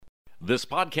This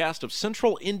podcast of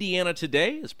Central Indiana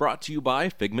Today is brought to you by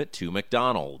Figment 2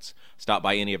 McDonald's. Stop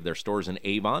by any of their stores in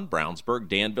Avon, Brownsburg,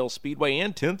 Danville, Speedway,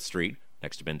 and 10th Street,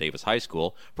 next to Ben Davis High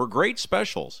School, for great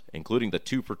specials, including the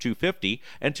 2 for $2.50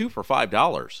 and 2 for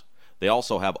 $5. They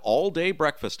also have all-day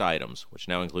breakfast items, which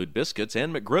now include biscuits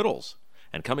and McGriddles.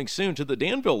 And coming soon to the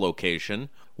Danville location,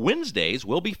 Wednesdays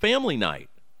will be family night.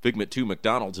 Figment 2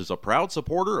 McDonald's is a proud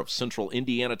supporter of Central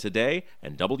Indiana Today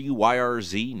and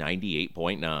WYRZ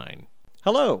 98.9.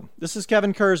 Hello, this is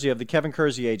Kevin Kersey of the Kevin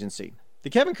Kersey Agency.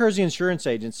 The Kevin Kersey Insurance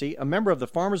Agency, a member of the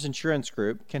Farmers Insurance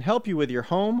Group, can help you with your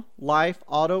home, life,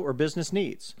 auto, or business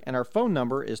needs. And our phone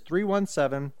number is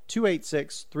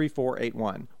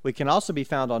 317-286-3481. We can also be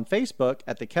found on Facebook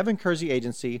at the Kevin Kersey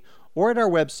Agency or at our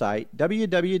website,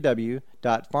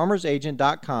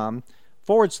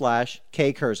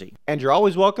 www.farmersagent.com/K Kersey. And you're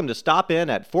always welcome to stop in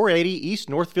at 480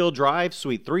 East Northfield Drive,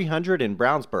 Suite 300 in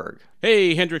Brownsburg.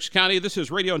 Hey, Hendricks County, this is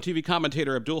radio and TV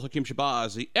commentator Abdul Hakim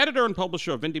Shabazz, the editor and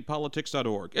publisher of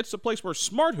IndyPolitics.org. It's the place where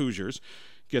smart Hoosiers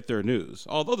get their news.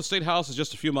 Although the State House is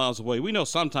just a few miles away, we know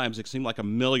sometimes it can seem like a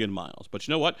million miles. But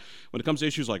you know what? When it comes to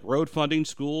issues like road funding,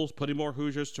 schools, putting more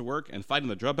Hoosiers to work, and fighting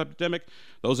the drug epidemic,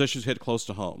 those issues hit close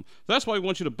to home. That's why we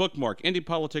want you to bookmark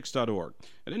IndyPolitics.org.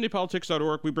 At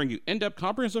IndyPolitics.org, we bring you in-depth,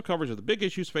 comprehensive coverage of the big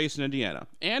issues facing Indiana.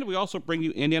 And we also bring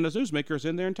you Indiana's newsmakers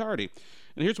in their entirety.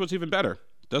 And here's what's even better.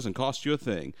 Doesn't cost you a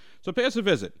thing. So pay us a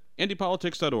visit,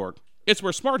 IndyPolitics.org. It's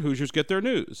where smart Hoosiers get their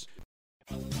news.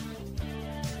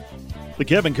 The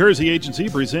Kevin Kersey Agency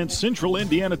presents Central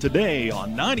Indiana Today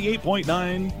on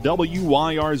 98.9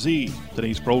 WYRZ.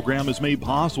 Today's program is made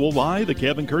possible by the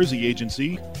Kevin Kersey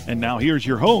Agency. And now here's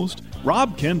your host,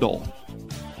 Rob Kendall.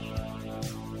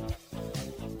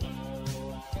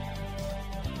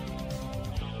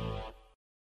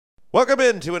 Welcome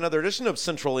into another edition of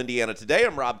Central Indiana Today.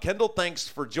 I'm Rob Kendall. Thanks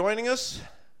for joining us.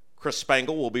 Chris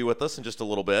Spangle will be with us in just a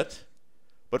little bit.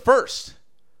 But first,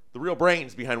 the real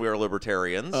brains behind We Are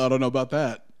Libertarians. I don't know about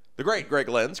that. The great Greg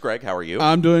Lenz. Greg, how are you?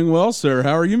 I'm doing well, sir.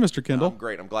 How are you, Mr. Kendall? I'm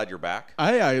great. I'm glad you're back.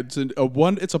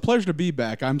 It's a pleasure to be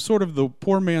back. I'm sort of the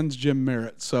poor man's Jim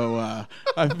Merritt, so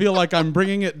I feel like I'm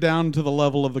bringing it down to the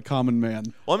level of the common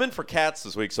man. Well, I'm in for Cats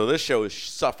this week, so this show is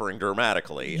suffering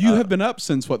dramatically. You have been up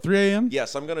since, 3 a.m.?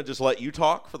 Yes, I'm going to just let you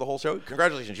talk for the whole show.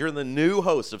 Congratulations. You're the new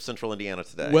host of Central Indiana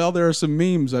Today. Well, there are some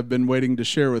memes I've been waiting to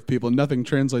share with people. Nothing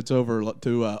translates over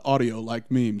to audio like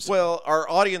memes. Well, our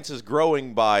audience is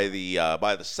growing by the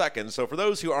second, so for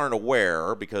those who aren't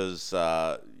aware, because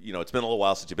it's been a little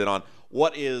while since you've been on,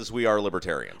 what is We Are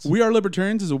Libertarians? We Are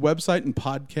Libertarians is a website and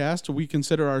podcast. We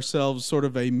consider ourselves sort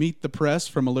of a meet the press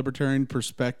from a libertarian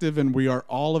perspective, and we are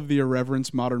all of the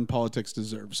irreverence modern politics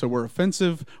deserve. So we're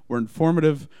offensive, we're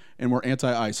informative, and we're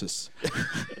anti-ISIS.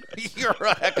 You're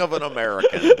a heck of an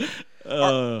American.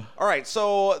 All right,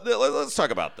 so let's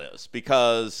talk about this,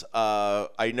 because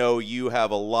I know you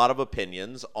have a lot of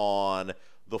opinions on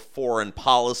the foreign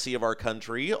policy of our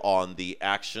country, on the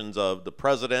actions of the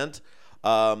president.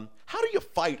 How do you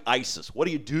fight ISIS? What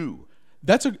do you do?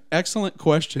 That's an excellent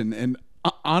question. And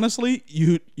honestly,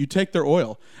 you take their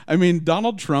oil. I mean,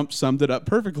 Donald Trump summed it up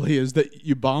perfectly, is that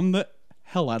you bomb the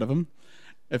hell out of them,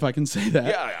 if I can say that.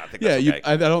 Yeah, I think that's okay.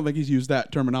 I don't think he's used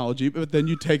that terminology, but then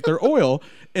you take their oil.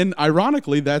 And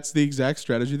ironically, that's the exact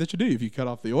strategy that you do. If you cut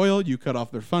off the oil, you cut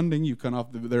off their funding, you cut off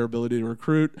their ability to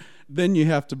recruit, then you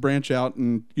have to branch out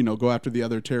and go after the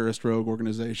other terrorist rogue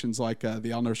organizations like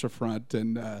the Al-Nusra Front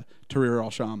and Tahrir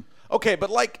al-Sham. Okay, but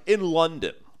like in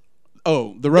London.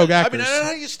 Oh, the rogue actors. I mean,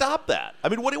 how do you stop that? I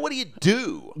mean, what do you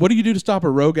do? What do you do to stop a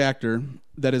rogue actor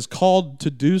that is called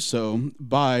to do so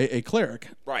by a cleric?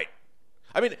 Right.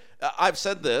 I mean, I've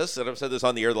said this, and I've said this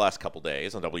on the air the last couple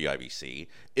days on WIBC,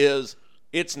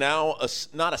 it's now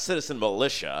not a citizen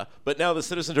militia, but now the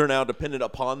citizens are now dependent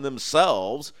upon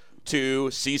themselves to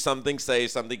see something, say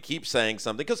something, keep saying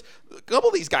something. Because a couple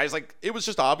of these guys, it was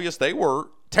just obvious they were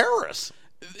terrorists.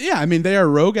 Yeah, I mean, they are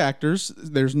rogue actors.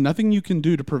 There's nothing you can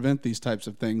do to prevent these types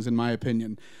of things, in my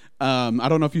opinion. I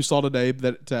don't know if you saw today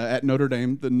that at Notre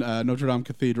Dame, the Notre Dame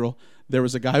Cathedral, there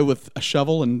was a guy with a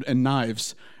shovel and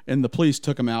knives, and the police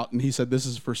took him out, and he said, "This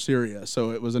is for Syria."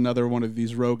 So it was another one of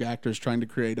these rogue actors trying to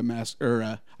create a mass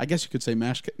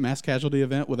casualty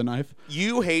event with a knife.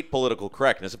 You hate political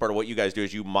correctness. Part of what you guys do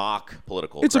is you mock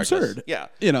political It's correctness. absurd. Yeah.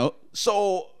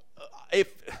 So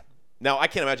Now, I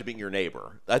can't imagine being your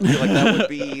neighbor. I feel like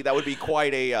that would be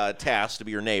quite a task to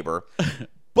be your neighbor.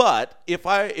 But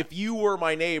if you were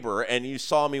my neighbor and you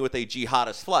saw me with a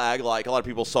jihadist flag, like a lot of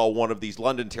people saw one of these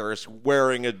London terrorists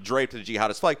wearing a draped in a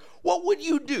jihadist flag, what would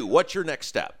you do? What's your next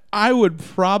step? I would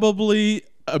probably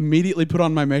immediately put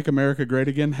on my Make America Great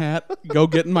Again hat, go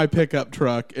get in my pickup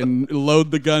truck and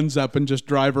load the guns up and just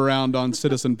drive around on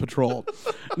citizen patrol.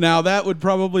 Now, that would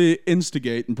probably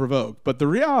instigate and provoke, but the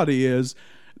reality is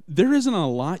there isn't a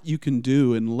lot you can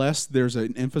do unless there's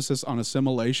an emphasis on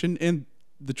assimilation. And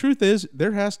the truth is,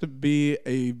 there has to be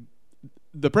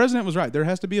the president was right. There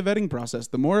has to be a vetting process.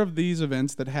 The more of these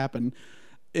events that happen,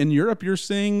 in Europe, you're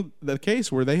seeing the case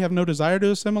where they have no desire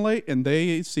to assimilate and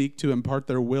they seek to impart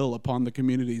their will upon the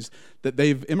communities that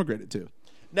they've immigrated to.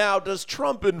 Now, does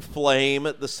Trump inflame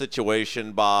the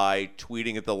situation by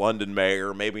tweeting at the London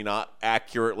mayor, maybe not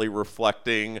accurately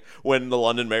reflecting when the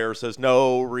London mayor says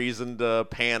no reason to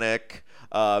panic?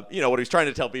 What he's trying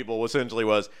to tell people essentially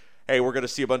was, hey, we're going to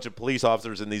see a bunch of police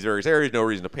officers in these various areas, no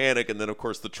reason to panic. And then, of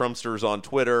course, the Trumpsters on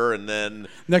Twitter, and then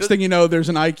next thing you know, there's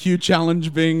an IQ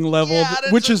challenge being leveled,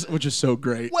 Yeah, which is so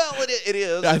great. Well, it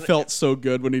is. I felt so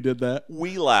good when he did that.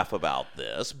 We laugh about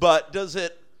this, but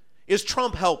is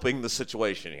Trump helping the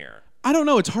situation here? I don't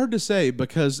know. It's hard to say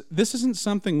because this isn't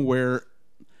something where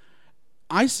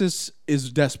ISIS is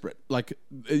desperate. Like,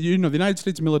 the United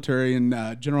States military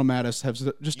and General Mattis have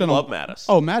just done. Love Mattis.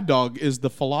 Oh, Mad Dog is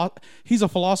he's a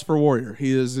philosopher warrior.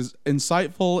 He is as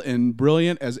insightful and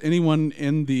brilliant as anyone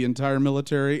in the entire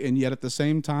military, and yet at the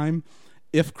same time,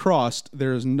 if crossed,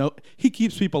 he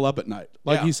keeps people up at night.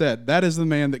 Like he said, that is the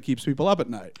man that keeps people up at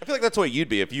night. I feel like that's what you'd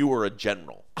be if you were a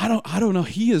general. I don't know.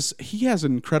 He has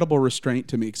incredible restraint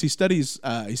to me because he studies.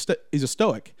 He's a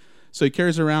Stoic. So he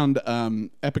carries around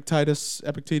Epictetus'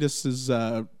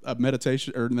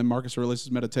 meditation, or then Marcus Aurelius'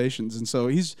 meditations, and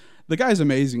so the guy's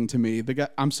amazing to me.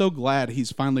 I'm so glad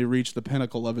he's finally reached the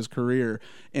pinnacle of his career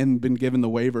and been given the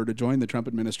waiver to join the Trump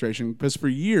administration, because for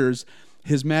years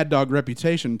his Mad Dog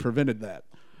reputation prevented that.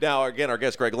 Now, again, our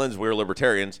guest Greg Lins, we're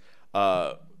libertarians.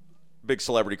 Big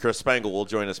celebrity Chris Spangle will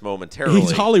join us momentarily.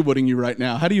 He's Hollywooding you right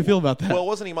now. How do you feel about that? Well,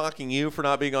 wasn't he mocking you for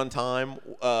not being on time,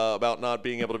 about not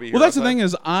being able to be here? Well, that's the thing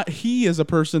is, he is a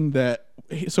person that.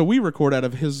 So we record out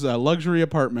of his luxury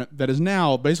apartment that is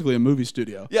now basically a movie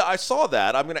studio. Yeah, I saw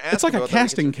that. I'm going to ask. It's like a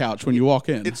casting couch when you walk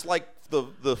in. It's like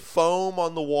the foam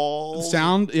on the walls.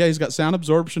 Sound, yeah, he's got sound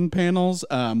absorption panels,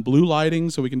 blue lighting,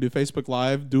 so we can do Facebook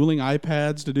Live, dueling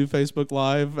iPads to do Facebook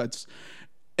Live.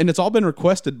 And it's all been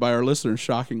requested by our listeners,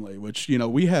 shockingly, which,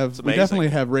 we definitely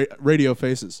have radio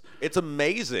faces. It's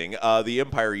amazing, the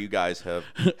empire you guys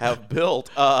have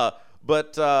built.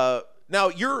 But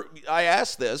now I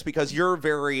asked this because you're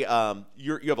very, you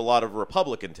have a lot of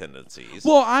Republican tendencies.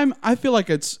 Well, I feel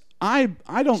like I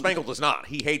don't. Spangle does not.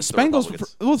 He hates Spangle's. the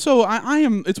Republicans. Well, so I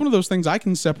am. It's one of those things I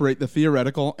can separate the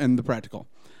theoretical and the practical.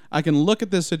 I can look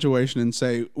at this situation and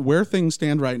say where things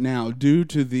stand right now due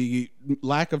to the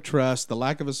lack of trust, the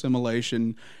lack of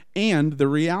assimilation, and the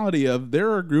reality of there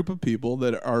are a group of people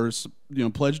that are,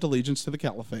 pledged allegiance to the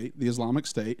caliphate, the Islamic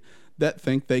State, that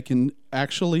think they can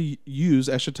actually use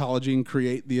eschatology and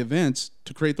create the events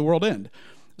to create the world end.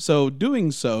 So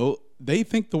doing so, they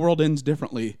think the world ends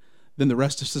differently than the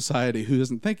rest of society who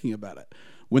isn't thinking about it.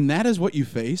 When that is what you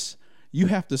face, you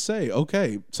have to say,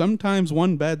 okay, sometimes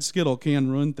one bad skittle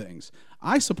can ruin things.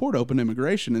 I support open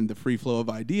immigration and the free flow of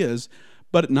ideas,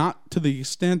 but not to the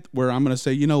extent where I'm going to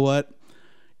say, you know what,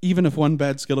 even if one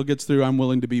bad skittle gets through, I'm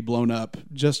willing to be blown up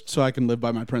just so I can live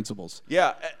by my principles.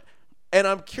 Yeah, and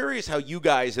I'm curious how you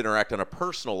guys interact on a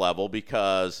personal level,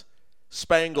 because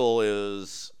Spangle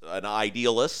is an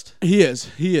idealist. He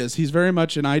is. He's very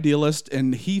much an idealist,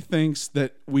 and he thinks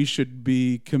that we should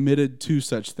be committed to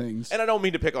such things. And I don't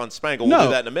mean to pick on Spangle. We'll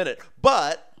do that in a minute.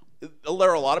 But there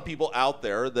are a lot of people out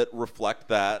there that reflect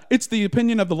that. It's the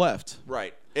opinion of the left.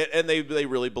 Right. And they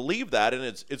really believe that, and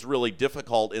it's really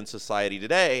difficult in society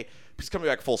today. Because coming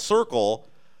back full circle,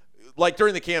 like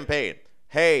during the campaign,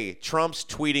 hey, Trump's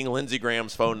tweeting Lindsey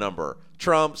Graham's phone number.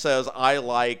 Trump says, I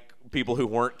like people who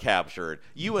weren't captured.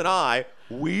 You and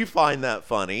we find that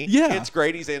funny. Yeah. It's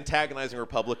great. He's antagonizing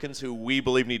Republicans who we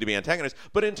believe need to be antagonized.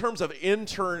 But in terms of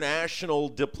international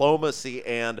diplomacy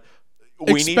and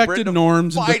we need Britain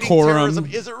norms and fighting decorum, terrorism,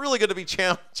 is it really going to be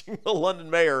challenging the London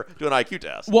mayor to an IQ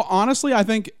test? Well, honestly, I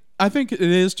think it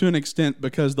is to an extent,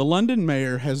 because the London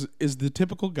mayor is the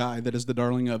typical guy that is the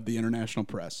darling of the international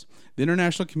press. The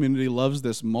international community loves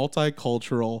this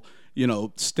multicultural,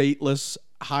 stateless,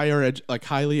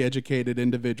 highly educated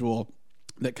individual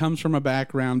that comes from a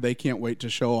background they can't wait to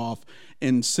show off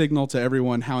and signal to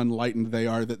everyone how enlightened they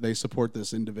are that they support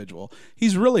this individual.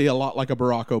 He's really a lot like a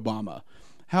Barack Obama.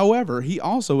 However, he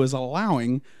also is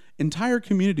allowing entire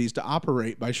communities to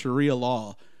operate by Sharia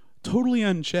law totally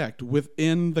unchecked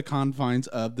within the confines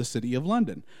of the City of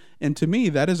London. And to me,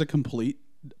 that is a complete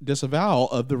disavowal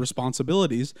of the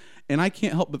responsibilities. And I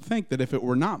can't help but think that if it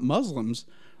were not Muslims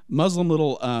Muslim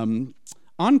little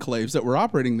enclaves that were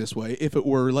operating this way. If it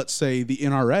were, let's say, the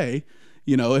NRA,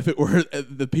 if it were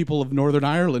the people of Northern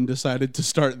Ireland decided to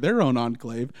start their own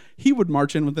enclave, he would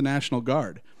march in with the National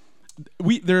Guard.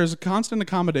 There is a constant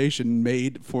accommodation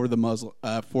made for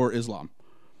for Islam.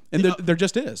 And there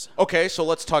just is. Okay, so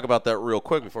let's talk about that real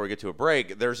quick before we get to a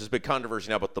break. There's this big controversy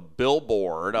now about the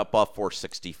billboard up off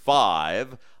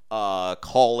 465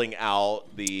 calling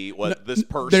out this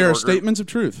person. There are statements of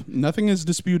truth. Nothing is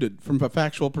disputed from a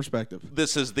factual perspective.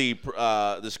 This is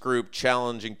this group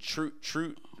challenging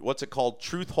truth. What's it called?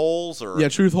 Truth holes or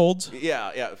truth holds.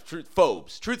 Truth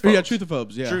phobes.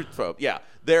 Truthophobes. Yeah. Truthphobe. Yeah.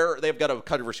 They've got a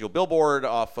controversial billboard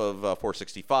off of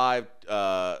 465.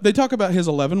 They talk about his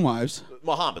 11 wives.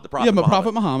 Muhammad, the Prophet. Yeah,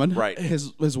 Prophet Muhammad. Right.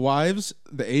 His wives,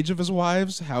 the age of his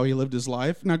wives, how he lived his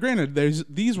life. Now, granted,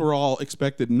 these were all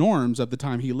expected norms of the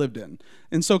time he lived in,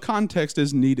 and so context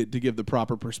is needed to give the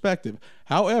proper perspective.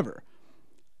 However,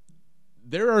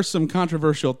 there are some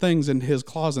controversial things in his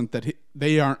closet that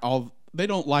they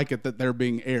don't like it that they're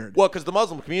being aired. Well, because the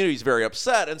Muslim community is very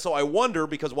upset, and so I wonder,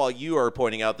 because while you are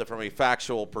pointing out that from a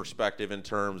factual perspective in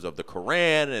terms of the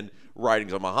Quran and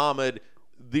writings of Muhammad,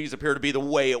 these appear to be the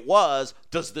way it was,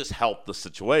 does this help the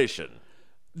situation?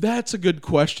 That's a good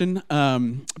question.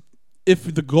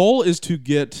 If the goal is to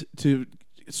get to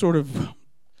sort of...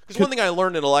 Because one thing I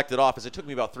learned in elected office, it took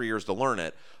me about 3 years to learn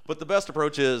it, but the best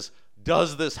approach is,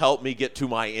 does this help me get to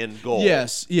my end goal?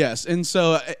 Yes. And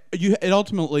so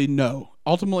ultimately no,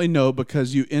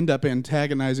 because you end up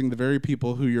antagonizing the very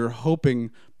people who you're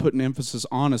hoping put an emphasis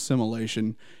on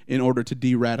assimilation in order to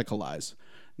de-radicalize.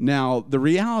 Now, the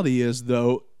reality is,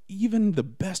 though, even the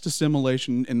best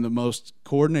assimilation and the most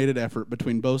coordinated effort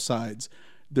between both sides,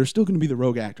 there's still going to be the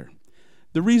rogue actor.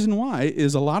 The reason why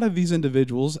is a lot of these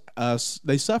individuals,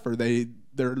 they suffer. They're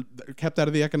kept out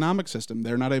of the economic system.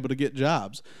 They're not able to get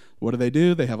jobs. What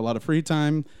do? They have a lot of free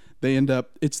time. They end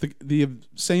up, it's the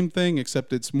same thing,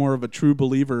 except it's more of a true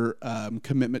believer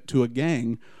commitment to a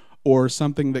gang or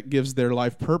something that gives their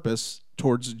life purpose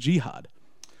towards jihad.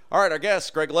 All right, our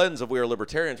guest, Greg Lenz of We Are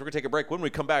Libertarians. We're going to take a break. When we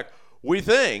come back, we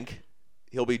think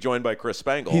he'll be joined by Chris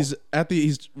Spangle. He's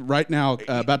right now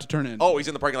about to turn in. Oh, he's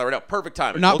in the parking lot right now. Perfect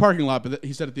timing. Not parking lot, but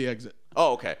he said at the exit.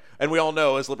 Oh, okay. And we all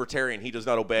know, as libertarian, he does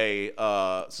not obey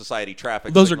society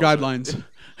traffic. Those are guidelines.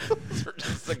 Those are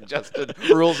just suggested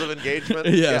rules of engagement.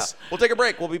 Yes. Yeah. We'll take a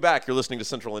break. We'll be back. You're listening to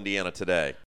Central Indiana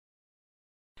Today.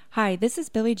 Hi, this is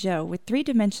Billy Joe with 3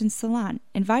 Dimensions Salon,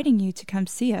 inviting you to come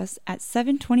see us at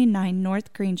 729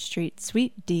 North Green Street,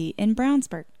 Suite D in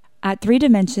Brownsburg. At 3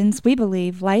 Dimensions, we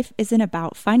believe life isn't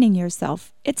about finding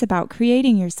yourself, it's about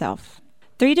creating yourself.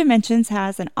 3 Dimensions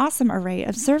has an awesome array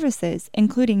of services,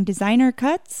 including designer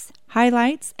cuts,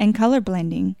 highlights, and color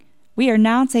blending. We are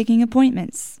now taking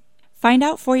appointments. Find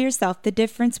out for yourself the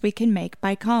difference we can make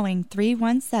by calling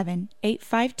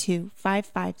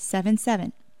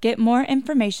 317-852-5577. Get more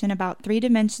information about 3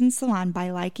 Dimensions Salon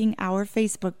by liking our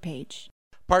Facebook page.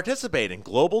 Participate in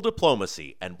global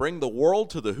diplomacy and bring the world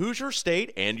to the Hoosier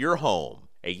State and your home.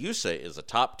 AUSA is a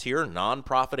top-tier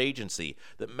nonprofit agency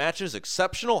that matches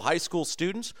exceptional high school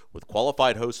students with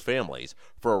qualified host families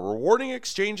for a rewarding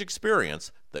exchange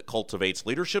experience that cultivates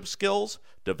leadership skills,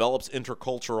 develops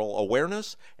intercultural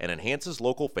awareness, and enhances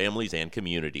local families and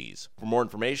communities. For more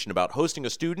information about hosting a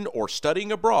student or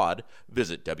studying abroad,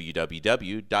 visit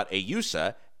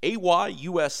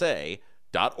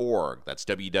www.ayusa.org. That's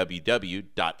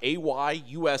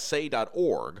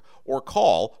www.ayusa.org or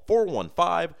call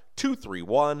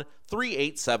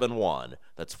 415-231-3871.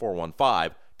 That's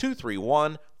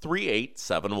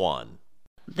 415-231-3871.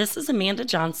 This is Amanda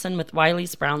Johnson with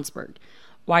Wiley's Brownsburg.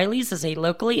 Wiley's is a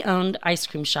locally owned ice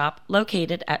cream shop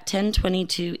located at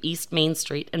 1022 East Main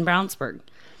Street in Brownsburg.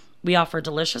 We offer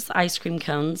delicious ice cream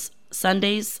cones,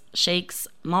 sundaes, shakes,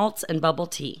 malts, and bubble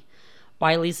tea.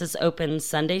 Wiley's is open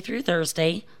Sunday through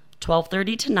Thursday,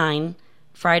 12:30 to 9,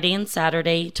 Friday and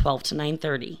Saturday, 12 to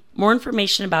 9:30. More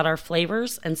information about our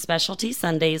flavors and specialty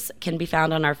sundaes can be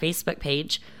found on our Facebook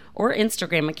page or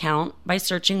Instagram account by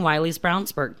searching Wiley's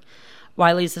Brownsburg.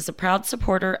 Wiley's is a proud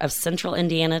supporter of Central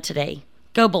Indiana Today.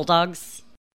 Go Bulldogs!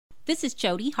 This is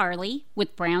Jody Harley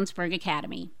with Brownsburg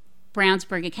Academy.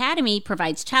 Brownsburg Academy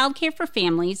provides childcare for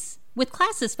families with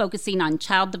classes focusing on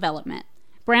child development.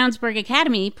 Brownsburg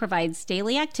Academy provides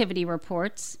daily activity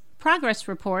reports, progress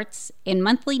reports, and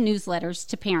monthly newsletters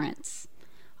to parents.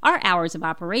 Our hours of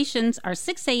operations are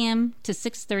 6 a.m. to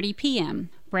 6:30 p.m.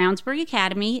 Brownsburg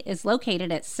Academy is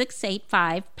located at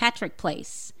 685 Patrick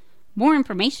Place. More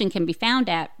information can be found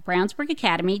at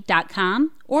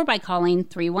brownsburgacademy.com or by calling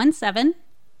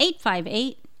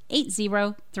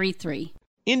 317-858-8033.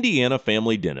 Indiana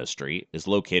Family Dentistry is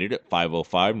located at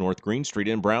 505 North Green Street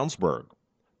in Brownsburg.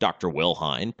 Dr. Will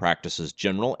Hine practices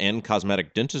general and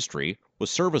cosmetic dentistry with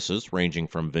services ranging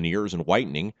from veneers and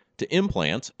whitening to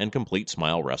implants and complete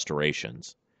smile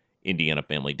restorations. Indiana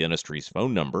Family Dentistry's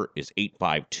phone number is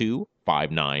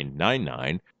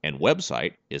 852-5999 and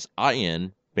website is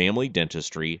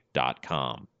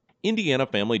infamilydentistry.com. Indiana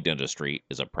Family Dentistry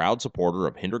is a proud supporter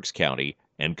of Hendricks County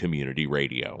and community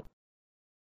radio.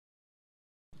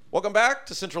 Welcome back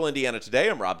to Central Indiana Today.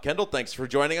 I'm Rob Kendall. Thanks for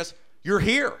joining us. You're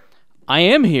here. I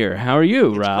am here. How are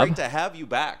you, Rob? It's great to have you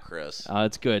back, Chris.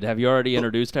 It's good. Have you already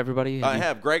introduced everybody? I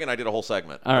have. Greg and I did a whole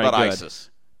segment All right, about good. ISIS.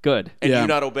 Good. And Yeah. you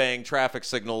not obeying traffic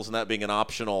signals and that being an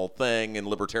optional thing in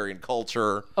libertarian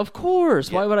culture. Of course.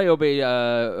 Yeah. Why would I obey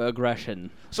aggression?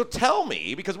 So tell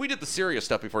me, because we did the serious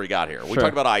stuff before you got here. We Sure.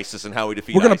 talked about ISIS and how we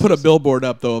defeat We're going to put a ISIS. billboard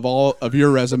up, though, of all of your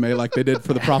resume like they did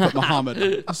for the Prophet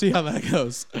Muhammad. See how that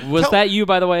goes. Was that you,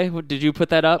 by the way? Did you put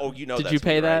that up? Oh, you know Did that's you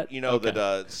pay me, right? that? You know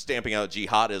that stamping out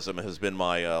jihadism has been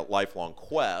my lifelong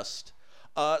quest.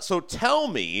 So tell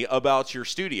me about your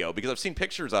studio, because I've seen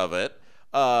pictures of it,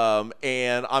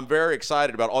 and I'm very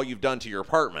excited about all you've done to your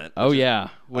apartment. Oh, yeah.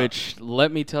 Which,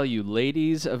 let me tell you,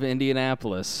 ladies of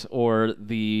Indianapolis or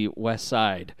the West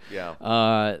Side,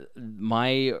 my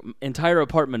entire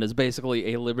apartment is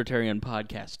basically a libertarian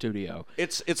podcast studio.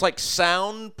 It's like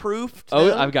soundproofed. Oh,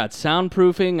 now? I've got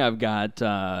soundproofing. I've got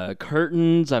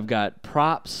curtains. I've got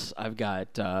props. I've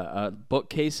got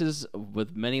bookcases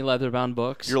with many leather-bound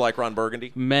books. You're like Ron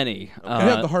Burgundy? Many. They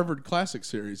have the Harvard Classic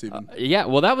series, even. Yeah,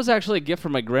 well, that was actually a gift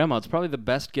from my grandma. It's probably the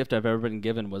best gift I've ever been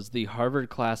given was the Harvard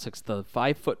Classics, the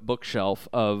 5-foot bookshelf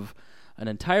of an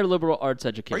entire liberal arts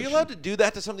education. Are you allowed to do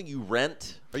that to something you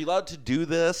rent? Are you allowed to do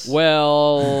this?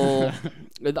 Well,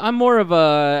 I'm more of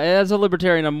as a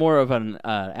libertarian, I'm more of an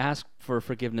ask for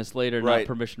forgiveness later, Right. not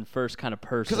permission first kind of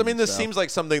person. Because, I mean, this so. seems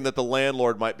like something that the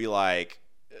landlord might be like,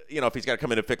 if he's got to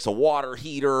come in and fix a water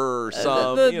heater or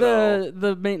something,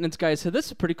 the maintenance guy said, "This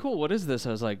is pretty cool. What is this?"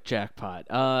 I was like, "Jackpot."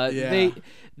 Yeah.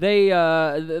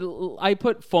 I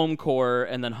put foam core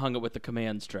and then hung it with the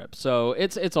command strip, so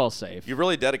it's all safe. You've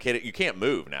really dedicated. You can't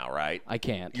move now, right? I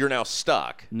can't. You're now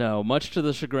stuck. No, much to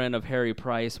the chagrin of Harry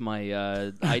Price,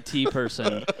 my IT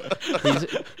person.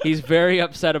 He's very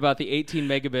upset about the 18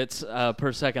 megabits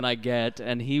per second I get,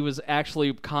 and he was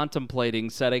actually contemplating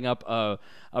setting up a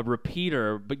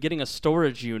repeater, but getting a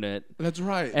storage unit. That's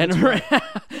right. And That's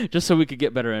right. just so we could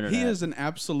get better internet. He is an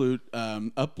absolute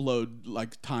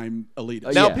upload time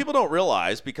elitist. Now, Yeah. people don't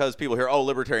realize, because people hear,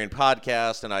 libertarian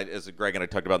podcast, and as Greg and I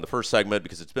talked about in the first segment,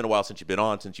 because it's been a while since you've been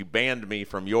on, since you banned me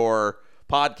from your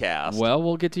podcast. Well,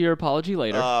 we'll get to your apology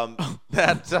later.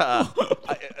 That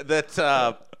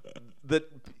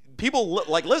people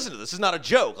listen to this. This is not a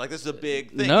joke. Like, this is a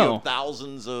big thing. No. You have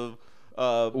thousands of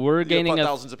We're gaining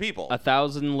thousands of people.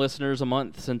 1,000 listeners a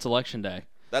month since Election Day.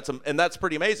 That's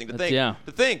pretty amazing to think. yeah.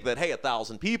 To think that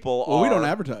 1,000 people. Well, we don't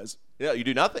advertise. Yeah, you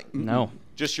do nothing. No.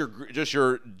 Just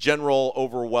your general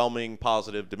overwhelming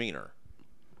positive demeanor.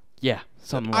 Yeah,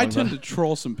 something I along tend that. to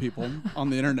troll some people on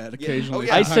the internet occasionally.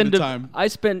 yeah. From time to time.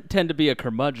 tend to be a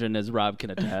curmudgeon, as Rob can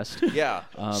attest. Yeah.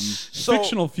 So,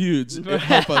 Fictional feuds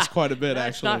help us quite a bit, It's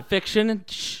actually. not fiction.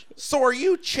 Shh. So are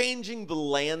you changing the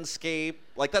landscape?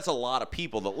 Like, that's a lot of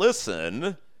people that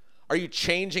listen. Are you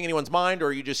changing anyone's mind, or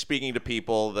are you just speaking to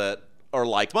people that are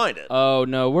like-minded? Oh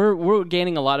no, we're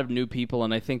gaining a lot of new people,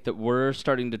 and I think that we're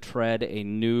starting to tread a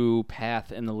new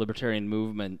path in the libertarian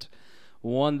movement.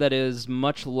 One that is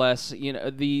much less,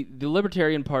 the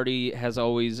Libertarian Party has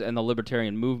always, and the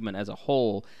libertarian movement as a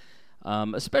whole,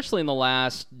 especially in the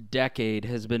last decade,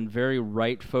 has been very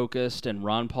right-focused and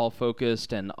Ron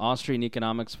Paul-focused and Austrian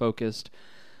economics-focused.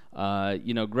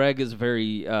 Greg is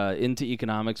very into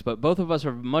economics, but both of us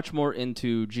are much more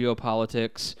into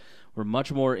geopolitics. We're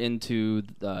much more into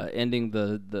ending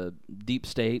the deep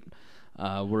state.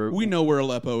 We know where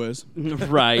Aleppo is.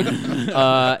 Right,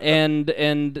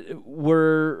 and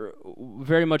we're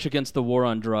very much against the war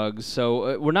on drugs.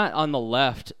 So we're not on the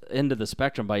left end of the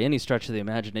spectrum by any stretch of the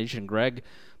imagination. Greg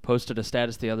posted a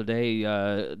status the other day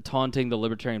taunting the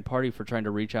Libertarian Party for trying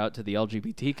to reach out to the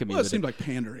LGBT community. Well, it seemed like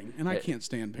pandering, and I can't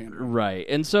stand pandering. Right,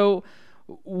 and so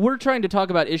we're trying to talk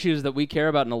about issues that we care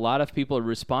about, and a lot of people are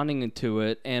responding to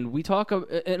it. And we talk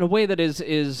in a way that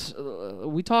is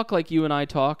we talk like you and I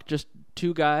talk, just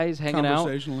two guys hanging out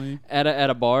Conversationally. at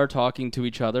a bar talking to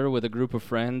each other with a group of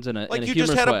friends in a like in a you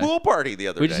just humorous had way. a pool party the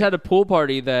other day. We just had a pool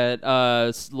party that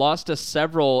lost us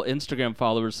several Instagram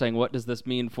followers saying, "What does this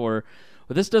mean for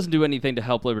But this doesn't do anything to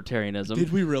help libertarianism.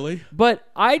 Did we really? But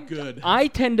Good. I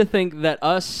tend to think that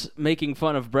us making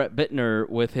fun of Brett Bittner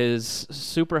with his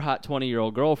super hot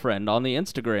 20-year-old girlfriend on the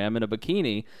Instagram in a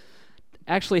bikini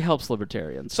actually helps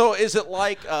libertarians. So is it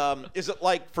like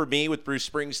for me with Bruce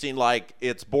Springsteen, like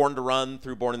it's Born to Run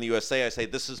through Born in the USA? I say,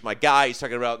 this is my guy. He's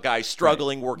talking about guys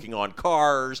struggling, working on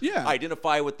cars. Yeah. I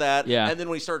identify with that. Yeah. And then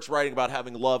when he starts writing about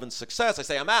having love and success, I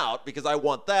say, I'm out because I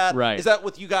want that. Right. Is that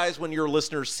with you guys when your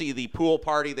listeners see the pool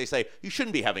party, they say, you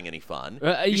shouldn't be having any fun.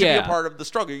 You should be yeah. a part of the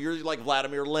struggle. You're like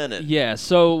Vladimir Lenin. Yeah,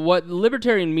 so what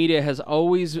libertarian media has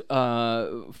always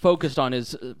focused on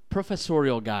is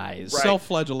professorial guys. Right.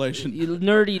 Self-flagellation.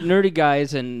 Nerdy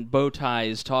guys in bow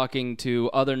ties talking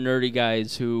to other nerdy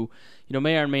guys who,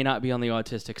 may or may not be on the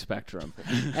autistic spectrum.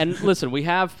 And listen, we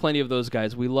have plenty of those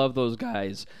guys. We love those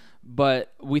guys.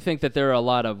 But we think that there are a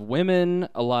lot of women,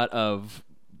 a lot of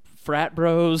frat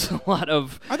bros, a lot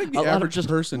of I think the a lot of average just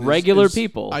person regular is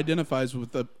people identifies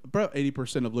with about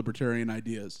 80% of libertarian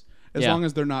ideas, as Yeah. long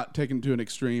as they're not taken to an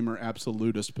extreme or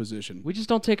absolutist position. We just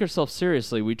don't take ourselves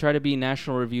seriously. We try to be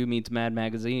National Review meets Mad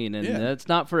Magazine, and it's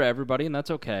not for everybody, and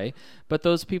that's okay. But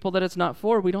those people that it's not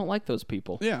for, we don't like those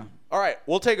people. Yeah. All right,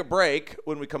 we'll take a break.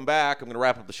 When we come back, I'm going to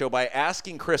wrap up the show by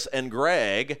asking Chris and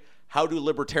Greg, how do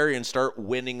libertarians start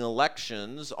winning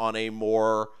elections on a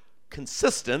more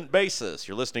consistent basis?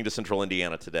 You're listening to Central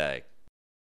Indiana Today.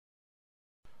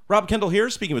 Rob Kendall here,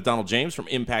 speaking with Donald James from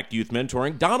Impact Youth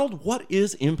Mentoring. Donald, what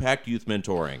is Impact Youth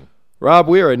Mentoring? Rob,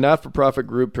 we are a not-for-profit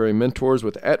group pairing mentors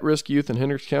with at-risk youth in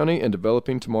Hendricks County and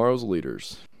developing tomorrow's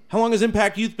leaders. How long has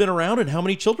Impact Youth been around, and how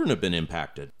many children have been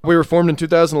impacted? We were formed in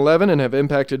 2011 and have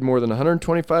impacted more than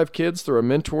 125 kids through our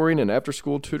mentoring and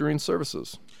after-school tutoring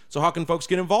services. So how can folks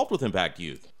get involved with Impact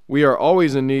Youth? We are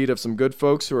always in need of some good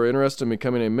folks who are interested in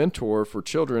becoming a mentor for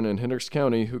children in Hendricks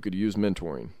County who could use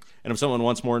mentoring. And if someone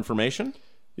wants more information?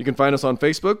 You can find us on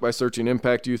Facebook by searching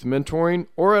Impact Youth Mentoring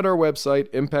or at our website,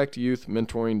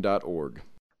 impactyouthmentoring.org.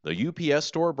 The UPS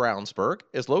Store Brownsburg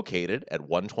is located at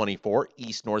 124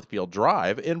 East Northfield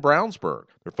Drive in Brownsburg.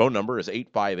 Their phone number is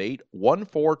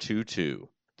 858-1422.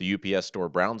 The UPS Store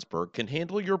Brownsburg can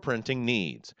handle your printing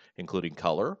needs, including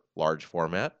color, large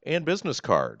format, and business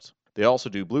cards. They also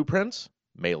do blueprints,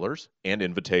 mailers, and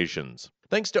invitations.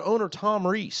 Thanks to owner Tom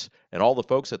Reese and all the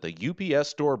folks at the UPS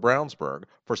Store Brownsburg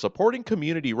for supporting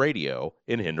community radio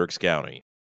in Hendricks County.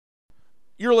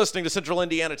 You're listening to Central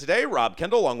Indiana Today. Rob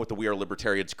Kendall, along with the We Are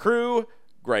Libertarians crew,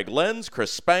 Greg Lenz,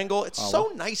 Chris Spangle. It's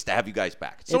so nice to have you guys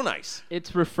back. It's so nice.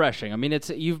 It's refreshing. I mean,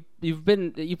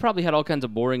 you've probably had all kinds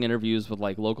of boring interviews with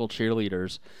like local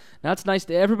cheerleaders. Now it's nice.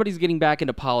 Everybody's getting back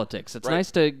into politics. It's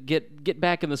nice to get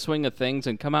back in the swing of things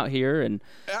and come out here and.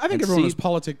 I think everyone is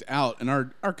politicked out, and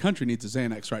our country needs a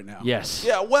Xanax right now. Yes.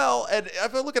 Yeah. Well, and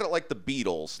if I look at it like the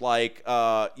Beatles, like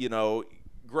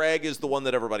Greg is the one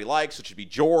that everybody likes. It should be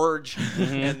George.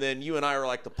 And then you and I are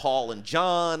like the Paul and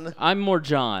John. I'm more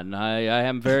John. I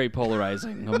am very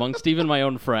polarizing amongst even my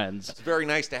own friends. It's very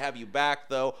nice to have you back,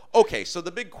 though. Okay, so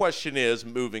the big question is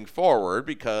moving forward,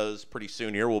 because pretty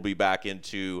soon here we'll be back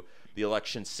into the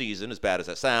election season, as bad as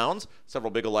that sounds.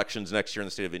 Several big elections next year in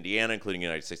the state of Indiana, including the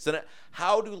United States Senate.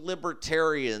 How do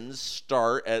libertarians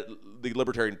start at the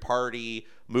Libertarian Party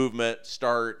movement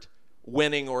start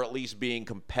winning or at least being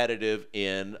competitive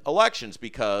in elections?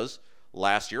 Because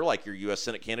last year, like your U.S.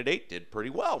 Senate candidate did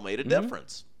pretty well, made a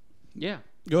difference. Yeah.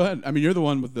 Go ahead. I mean, you're the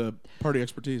one with the party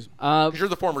expertise. Because you're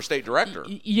the former state director.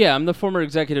 Yeah, I'm the former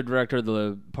executive director of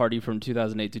the party from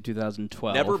 2008 to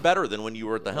 2012. Never better than when you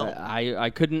were at the helm.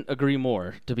 I couldn't agree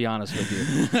more, to be honest with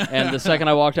you. And the second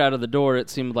I walked out of the door,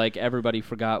 it seemed like everybody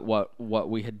forgot what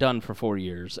we had done for 4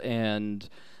 years. And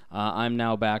I'm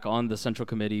now back on the Central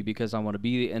Committee because I want to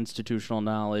be the institutional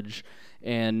knowledge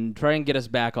and try and get us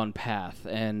back on path.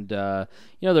 And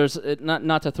there's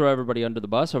not to throw everybody under the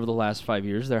bus. Over the last 5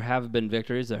 years, there have been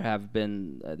victories. There has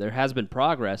been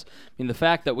progress. I mean, the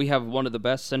fact that we have one of the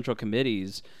best central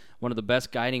committees, one of the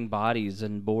best guiding bodies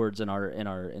and boards in our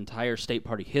entire state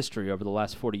party history over the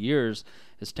last 40 years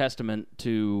is testament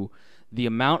to the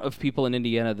amount of people in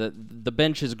Indiana that the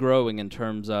bench is growing in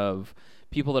terms of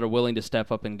people that are willing to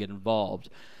step up and get involved.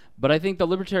 But I think the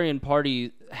Libertarian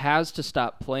Party has to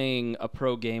stop playing a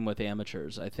pro game with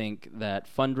amateurs. I think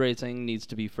that fundraising needs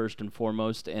to be first and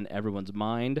foremost in everyone's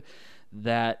mind.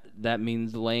 That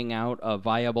means laying out a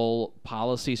viable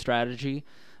policy strategy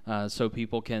so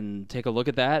people can take a look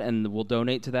at that and will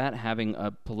donate to that, having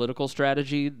a political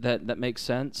strategy that makes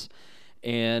sense,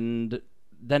 and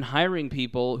then hiring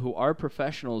people who are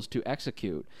professionals to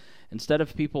execute. Instead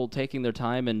of people taking their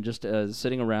time and just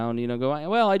sitting around, going,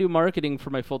 well, I do marketing for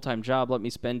my full-time job. Let me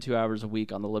spend 2 hours a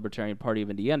week on the Libertarian Party of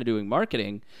Indiana doing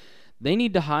marketing. They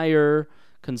need to hire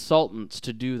consultants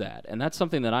to do that, and that's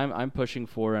something that I'm pushing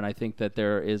for. And I think that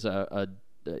there is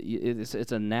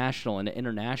it's a national and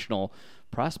international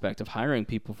prospect of hiring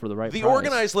people for the right The price.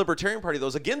 organized Libertarian Party, though,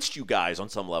 is against you guys on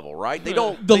some level, right? They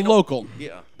don't. The they don't- local.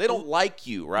 Yeah, they don't like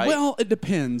you, right? Well, it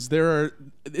depends.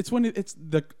 It's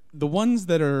the ones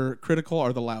that are critical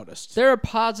are the loudest. There are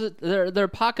there are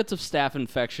pockets of staph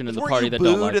infection in the Weren't party you that booed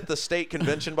don't like at the state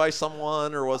convention by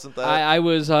someone, or wasn't that? I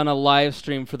was on a live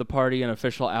stream for the party, an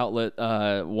official outlet.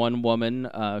 One woman,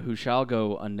 who shall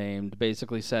go unnamed,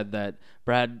 basically said that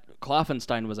Brad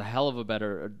Kloffenstein was a hell of a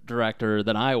better director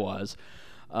than I was.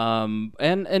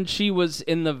 And she was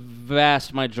in the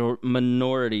vast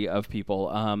minority of people.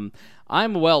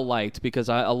 I'm well liked because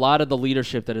a lot of the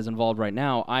leadership that is involved right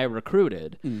now, I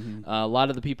recruited. Mm-hmm. A lot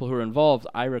of the people who are involved,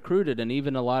 I recruited, and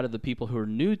even a lot of the people who are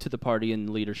new to the party and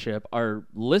leadership are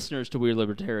listeners to We're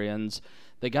Libertarians.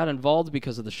 They got involved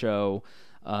because of the show,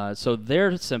 so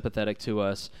they're sympathetic to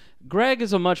us. Greg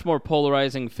is a much more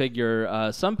polarizing figure.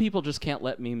 Some people just can't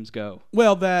let memes go.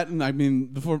 Well, that, and I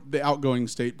mean, the outgoing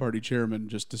state party chairman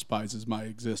just despises my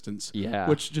existence. Yeah.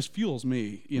 Which just fuels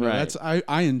me. You know, Right.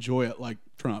 I enjoy it like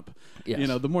Trump. Yes. You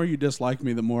know, the more you dislike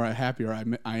me, the more happier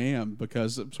I am,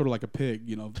 because I'm sort of like a pig.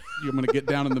 You know, you're going to get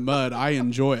down in the mud. I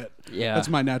enjoy it. Yeah. That's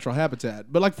my natural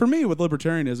habitat. But like for me with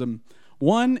libertarianism,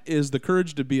 one is the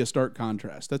courage to be a stark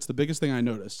contrast. That's the biggest thing I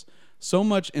notice. So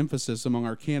much emphasis among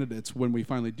our candidates when we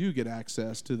finally do get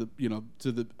access to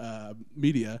the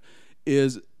media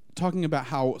is talking about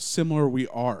how similar we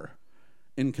are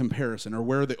in comparison, or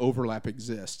where the overlap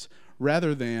exists,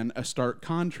 rather than a stark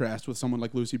contrast with someone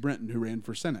like Lucy Brenton, who ran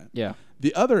for Senate. Yeah.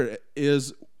 The other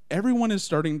is everyone is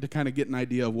starting to kind of get an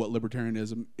idea of what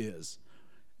libertarianism is.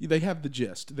 They have the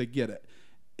gist. They get it.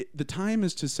 The time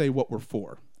is to say what we're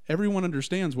for. Everyone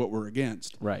understands what we're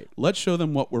against. Right. Let's show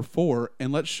them what we're for,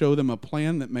 and let's show them a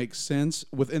plan that makes sense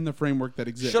within the framework that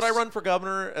exists. Should I run for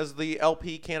governor as the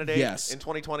LP candidate Yes. in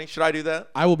 2020? Should I do that?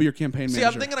 I will be your campaign See,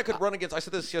 manager. I'm thinking I could run against. I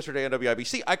said this yesterday on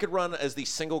WIBC. I could run as the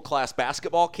single-class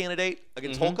basketball candidate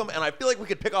against Holcomb, and I feel like we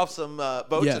could pick off some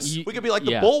votes. Yes. We could be like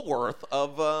the Yeah. Bulworth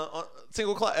of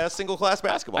single-class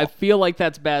basketball. I feel like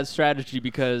that's bad strategy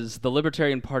because the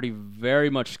Libertarian Party very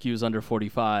much skews under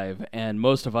 45, and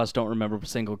most of us don't remember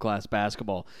single-class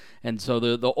basketball. And so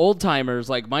the old-timers,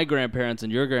 like my grandparents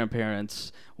and your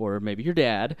grandparents, or maybe your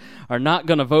dad, are not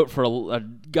going to vote for a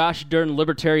gosh darn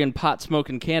libertarian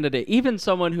pot-smoking candidate, even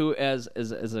someone who is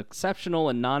as exceptional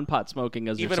and non-pot smoking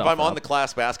as Even yourself, if I'm on Rob. the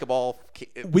class basketball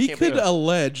we campaign. could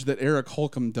allege that Eric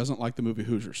Holcomb doesn't like the movie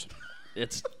Hoosiers.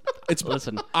 It's It's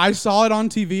listen. I saw it on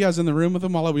TV. I was in the room with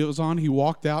him while it was on. He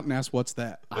walked out and asked, "What's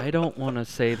that?" I don't want to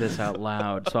say this out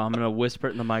loud, so I'm going to whisper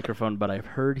it in the microphone, but I've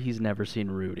heard he's never seen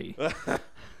Rudy.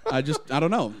 I don't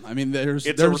know. I mean, there's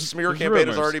a smear campaign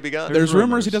has rumors. already begun. there's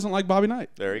rumors he rumors. doesn't like Bobby Knight.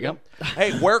 There you go.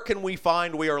 Hey, where can we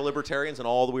find We Are Libertarians and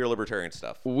all the We Are Libertarian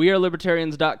stuff?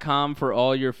 WeAreLibertarians.com for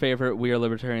all your favorite We Are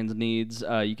Libertarians needs.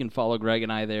 You can follow Greg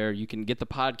and I there. You can get the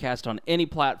podcast on any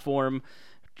platform.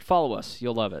 Follow us.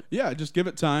 You'll love it. Yeah, just give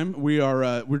it time. We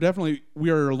are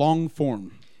long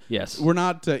form. Yes. We're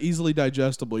not easily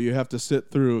digestible. You have to sit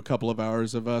through a couple of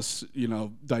hours of us,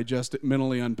 digest it,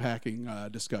 mentally unpacking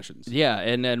discussions. Yeah,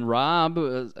 and Rob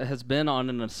has been on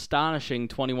an astonishing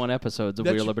 21 episodes of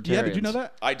We Are Libertarians. Yeah, did you know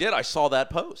that? I did. I saw that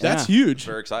post. That's huge.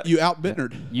 Very excited. You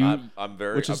out-Bittnered, I'm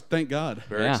very which is thank God.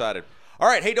 very Yeah. excited. All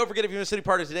right. Hey, don't forget, if you missed any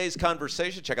part of today's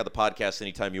conversation, check out the podcast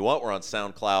anytime you want. We're on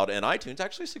SoundCloud and iTunes.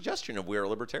 Actually, a suggestion of We Are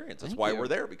Libertarians. That's why we're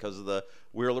there, because of the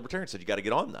We Are Libertarians. So you got to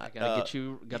get on that. Gotta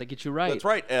get you right. That's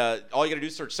right. All you got to do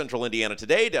is search Central Indiana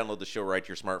Today, download the show right to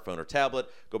your smartphone or tablet,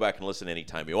 go back and listen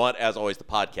anytime you want. As always, the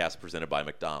podcast presented by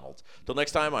McDonald's. Till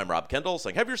next time, I'm Rob Kendall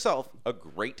saying have yourself a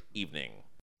great evening.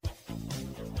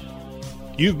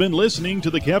 You've been listening to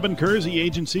the Kevin Kersey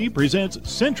Agency presents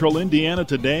Central Indiana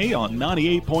Today on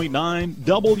 98.9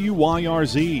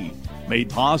 WYRZ. Made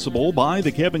possible by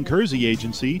the Kevin Kersey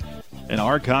Agency. An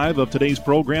archive of today's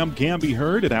program can be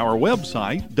heard at our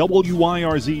website,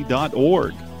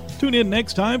 WYRZ.org. Tune in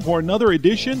next time for another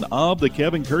edition of the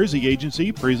Kevin Kersey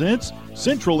Agency presents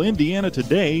Central Indiana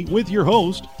Today with your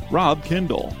host, Rob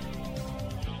Kendall.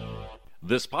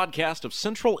 This podcast of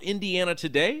Central Indiana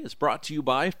Today is brought to you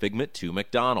by Figment 2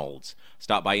 McDonald's.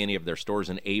 Stop by any of their stores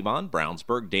in Avon,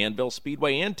 Brownsburg, Danville,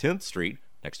 Speedway, and 10th Street,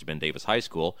 next to Ben Davis High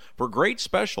School, for great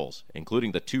specials,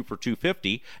 including the 2 for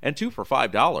 $2.50 and 2 for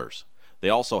 $5. They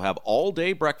also have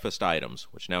all-day breakfast items,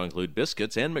 which now include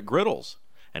biscuits and McGriddles.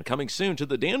 And coming soon to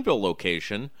the Danville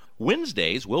location,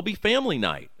 Wednesdays will be family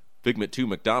night. Figment 2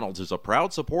 McDonald's is a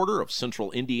proud supporter of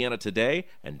Central Indiana Today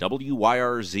and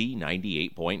WYRZ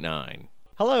 98.9.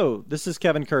 Hello, this is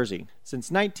Kevin Kersey.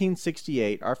 Since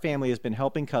 1968, our family has been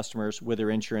helping customers with their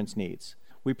insurance needs.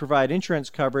 We provide insurance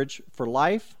coverage for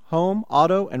life, home,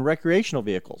 auto, and recreational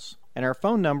vehicles. And our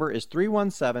phone number is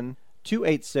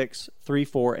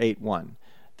 317-286-3481.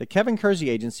 The Kevin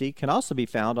Kersey Agency can also be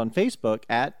found on Facebook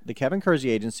at The Kevin Kersey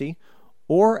Agency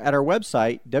or at our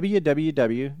website,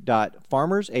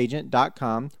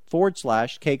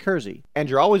 www.farmersagent.com/kkersey. And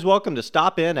you're always welcome to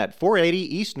stop in at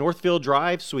 480 East Northfield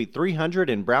Drive, Suite 300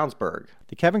 in Brownsburg.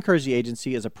 The Kevin Kersey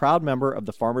Agency is a proud member of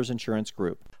the Farmers Insurance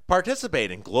Group.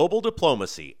 Participate in global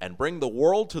diplomacy and bring the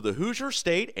world to the Hoosier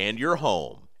State and your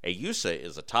home. AUSA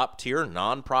is a top-tier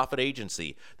nonprofit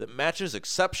agency that matches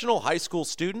exceptional high school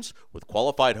students with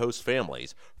qualified host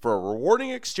families for a rewarding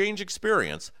exchange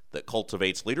experience that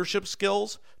cultivates leadership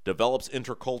skills, develops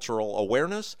intercultural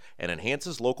awareness, and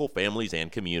enhances local families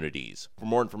and communities. For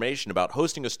more information about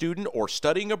hosting a student or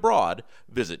studying abroad,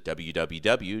 visit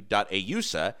www.ayusa.org.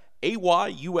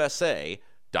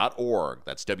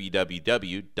 That's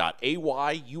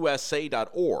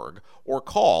www.ayusa.org or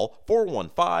call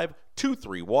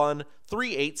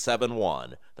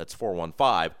 415-231-3871. That's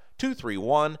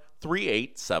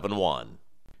 415-231-3871.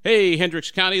 Hey,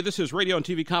 Hendricks County, this is radio and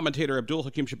TV commentator Abdul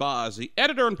Hakim Shabazz, the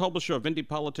editor and publisher of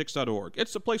IndyPolitics.org.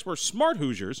 It's the place where smart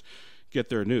Hoosiers get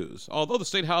their news. Although the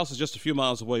State House is just a few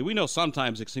miles away, we know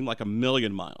sometimes it can seem like a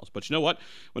million miles. But you know what?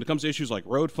 When it comes to issues like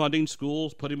road funding,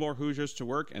 schools, putting more Hoosiers to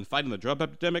work, and fighting the drug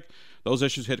epidemic, those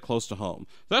issues hit close to home.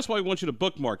 That's why we want you to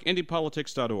bookmark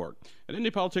IndyPolitics.org. At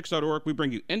IndyPolitics.org, we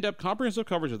bring you in-depth, comprehensive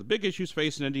coverage of the big issues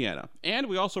facing Indiana. And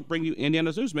we also bring you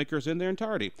Indiana's newsmakers in their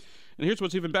entirety. And here's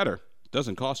what's even better.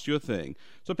 Doesn't cost you a thing.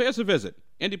 So pay us a visit,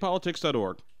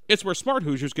 IndyPolitics.org. It's where smart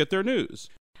Hoosiers get their news.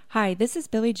 Hi, this is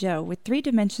Billy Joe with 3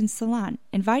 Dimensions Salon,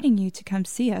 inviting you to come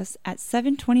see us at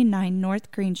 729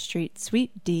 North Green Street,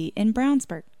 Suite D in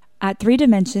Brownsburg. At 3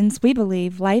 Dimensions, we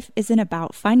believe life isn't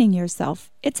about finding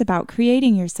yourself, it's about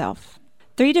creating yourself.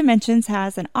 3 Dimensions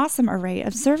has an awesome array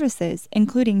of services,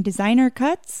 including designer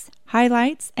cuts,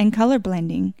 highlights, and color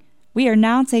blending. We are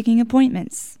now taking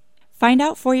appointments. Find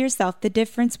out for yourself the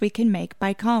difference we can make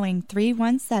by calling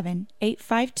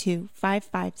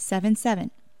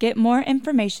 317-852-5577. Get more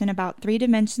information about 3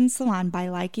 Dimensions Salon by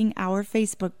liking our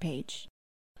Facebook page.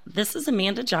 This is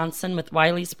Amanda Johnson with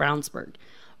Wiley's Brownsburg.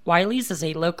 Wiley's is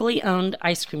a locally owned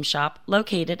ice cream shop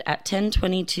located at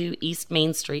 1022 East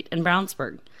Main Street in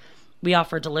Brownsburg. We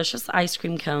offer delicious ice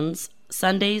cream cones,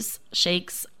 sundaes,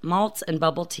 shakes, malts, and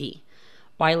bubble tea.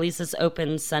 Wiley's is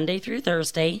open Sunday through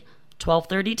Thursday,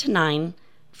 12:30 to 9,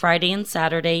 Friday and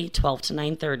Saturday, 12 to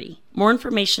 9:30. More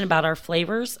information about our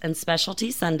flavors and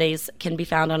specialty sundaes can be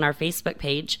found on our Facebook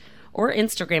page or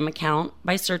Instagram account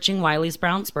by searching Wiley's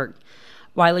Brownsburg.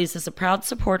 Wiley's is a proud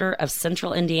supporter of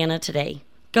Central Indiana Today.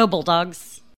 Go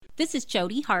Bulldogs! This is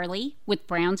Jody Harley with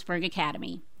Brownsburg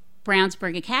Academy.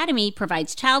 Brownsburg Academy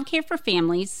provides childcare for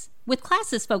families with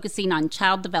classes focusing on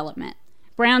child development.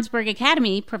 Brownsburg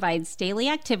Academy provides daily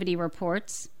activity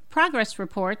reports, progress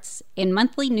reports, and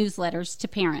monthly newsletters to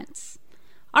parents.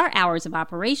 Our hours of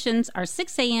operations are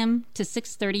 6 a.m. to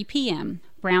 6:30 p.m.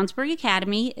 Brownsburg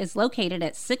Academy is located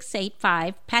at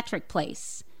 685 Patrick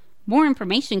Place. More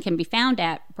information can be found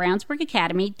at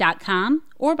brownsburgacademy.com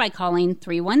or by calling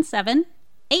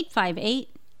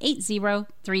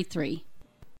 317-858-8033.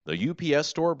 The UPS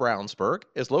Store Brownsburg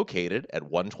is located at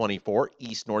 124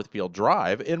 East Northfield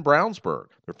Drive in Brownsburg.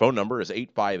 Their phone number is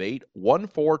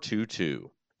 858-1422.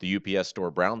 The UPS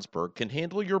Store Brownsburg can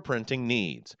handle your printing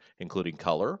needs, including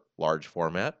color, large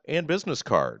format, and business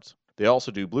cards. They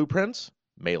also do blueprints,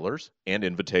 mailers, and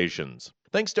invitations.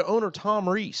 Thanks to owner Tom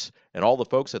Reese and all the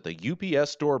folks at the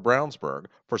UPS Store Brownsburg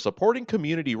for supporting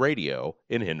community radio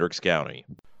in Hendricks County.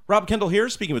 Rob Kendall here,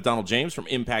 speaking with Donald James from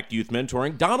Impact Youth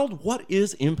Mentoring. Donald, what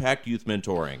is Impact Youth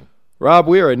Mentoring? Rob,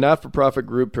 we are a not-for-profit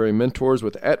group pairing mentors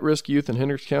with at-risk youth in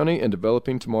Hendricks County and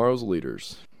developing tomorrow's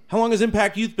leaders. How long has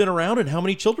Impact Youth been around, and how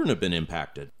many children have been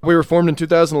impacted? We were formed in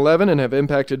 2011 and have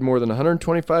impacted more than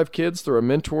 125 kids through our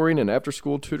mentoring and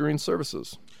after-school tutoring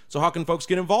services. So how can folks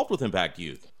get involved with Impact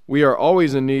Youth? We are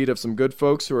always in need of some good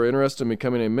folks who are interested in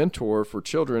becoming a mentor for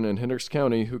children in Hendricks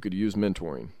County who could use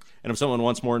mentoring. And if someone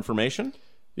wants more information?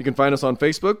 You can find us on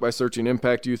Facebook by searching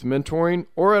Impact Youth Mentoring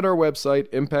or at our website,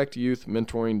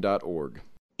 impactyouthmentoring.org.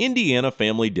 Indiana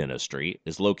Family Dentistry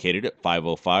is located at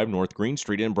 505 North Green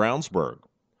Street in Brownsburg.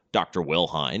 Dr. Will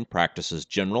Hine practices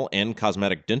general and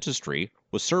cosmetic dentistry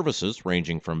with services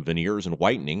ranging from veneers and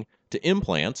whitening to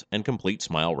implants and complete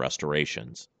smile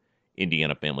restorations.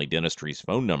 Indiana Family Dentistry's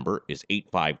phone number is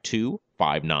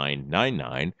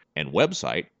 852-5999 and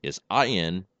website is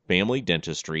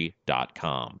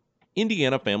infamilydentistry.com.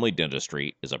 Indiana Family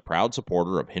Dentistry is a proud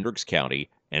supporter of Hendricks County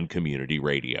and community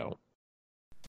radio.